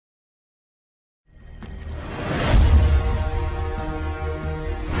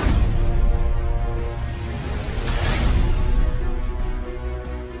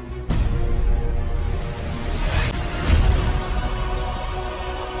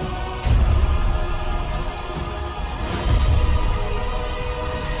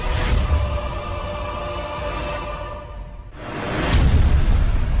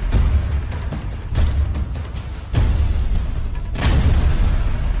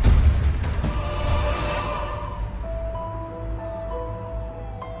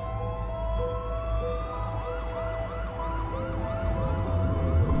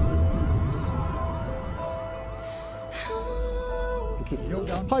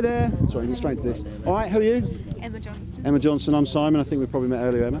Hi there. Sorry, get straight to this. All right, who are you? Emma Johnston. Emma Johnston. I'm Simon. I think we probably met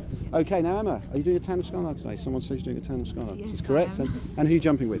earlier, Emma. Okay, now Emma, are you doing a tandem skydive today? Someone says you're doing a tandem skydive. Yes, Is this correct? I am. And who are you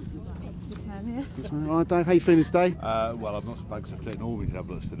jumping with? All right, Dave, how are you feeling today? Well, I'm not so bad because I've taken all my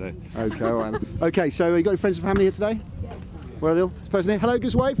tablets today. Okay, all right. Okay, so you got any friends and family here today? Yeah. Where are they all? This person here. Hello, give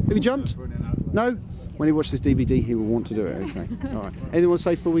us a wave. Have you jumped? No? When he watches this DVD, he will want to do it. Okay, all right. Anything you want to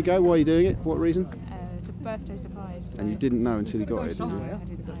say before we go? Why are you doing it? For what reason? It's a birthday surprise. And you didn't know until you got it, did No, you? I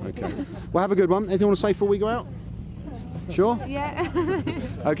didn't. Okay. Well, have a good one. Anything you want to say before we go out? Sure? Yeah.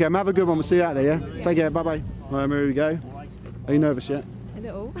 Okay, have a good one. We'll see you out there, yeah? Take care. Bye-bye. All right, here we go. Are you nervous yet? A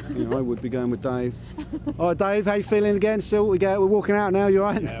little. Yeah, I would be going with Dave. All right, Dave, how you feeling again? Still, we're walking out now. You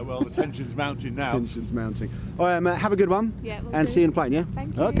all right? Yeah, well, the tension's mounting now. Tension's mounting. All right, have a good one. Yeah, we'll and do. see you in the plane, yeah?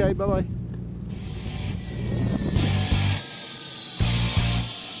 Thank you. Okay, bye-bye.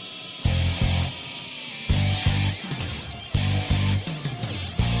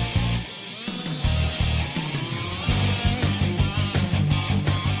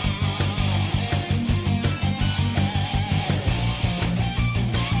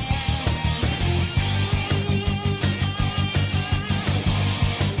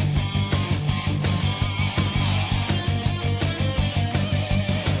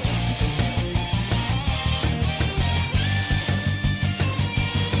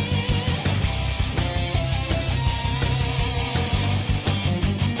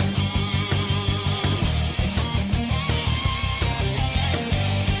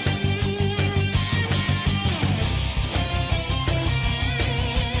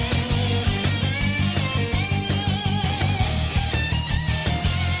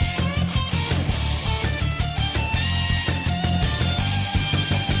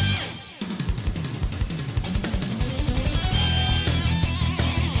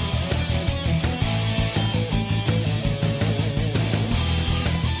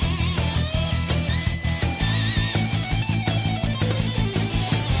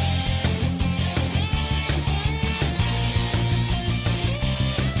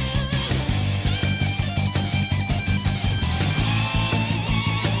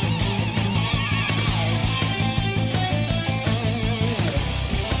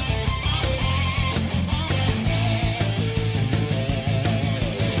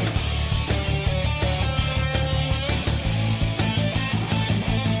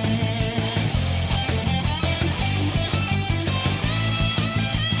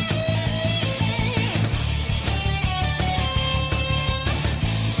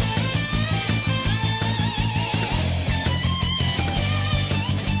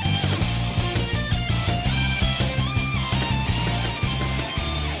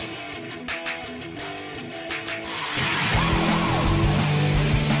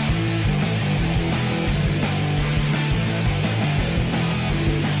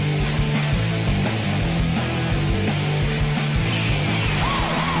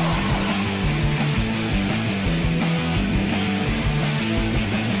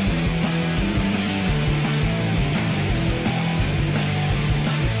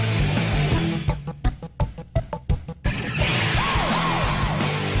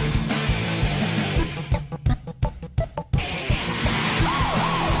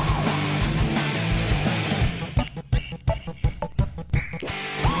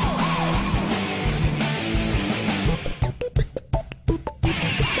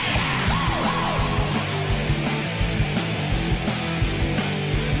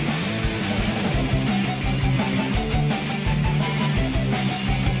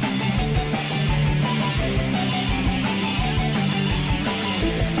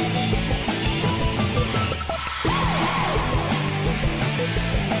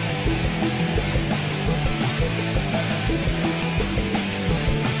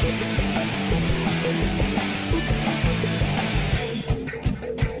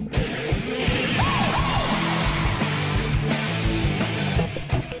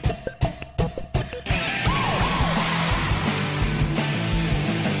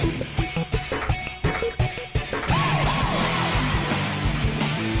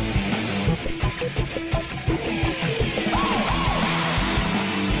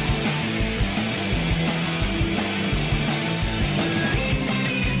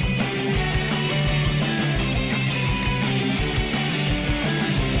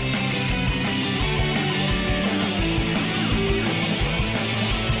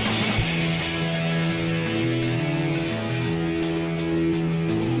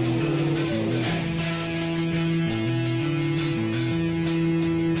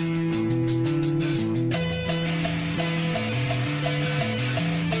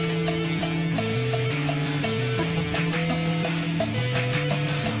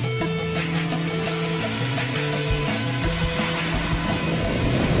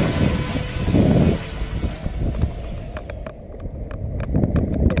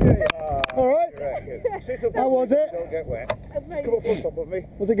 was it? Don't get wet. Amazing. Come on, put top of me.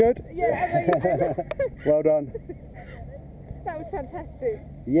 Was it good? Yeah, amazing. Well done. That was fantastic.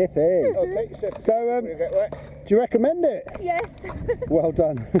 Yippee. Okay, So, you get wet. do you recommend it? Yes. Well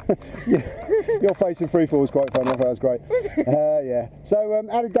done. Your face in free fall was quite funny. I thought that was great. Yeah. So,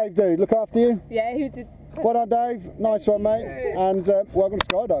 how did Dave do? Look after you? Yeah, he was a... Well done, Dave. Nice one, mate. And welcome to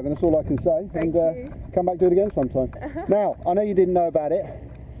skydiving. That's all I can say. Thank and you. come back do it again sometime. Now, I know you didn't know about it,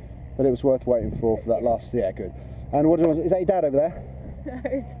 but it was worth waiting for that last. Yeah, good. And what do you want? Is that your dad over there? No.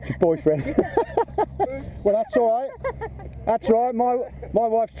 It's your boyfriend. Well, that's all right. That's right. My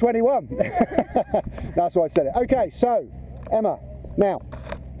wife's 21. That's why I said it. Okay, so Emma. Now,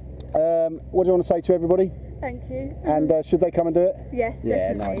 what do you want to say to everybody? Thank you. And should they come and do it? Yes,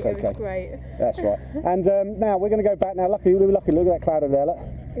 Yeah, definitely. nice. It Okay. was great. That's right. And now we're going to go back now. Lucky, look at that cloud over there. Look.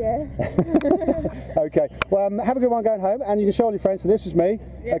 Yeah. Okay. Well, have a good one going home, and you can show all your friends. So this was me.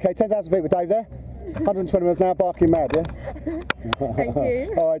 Yeah. Okay, 10,000 feet with Dave there. 120 miles an hour, barking mad. Yeah. Thank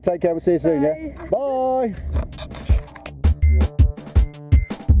you. All right. Take care. We'll see you soon. Bye. Yeah. Bye.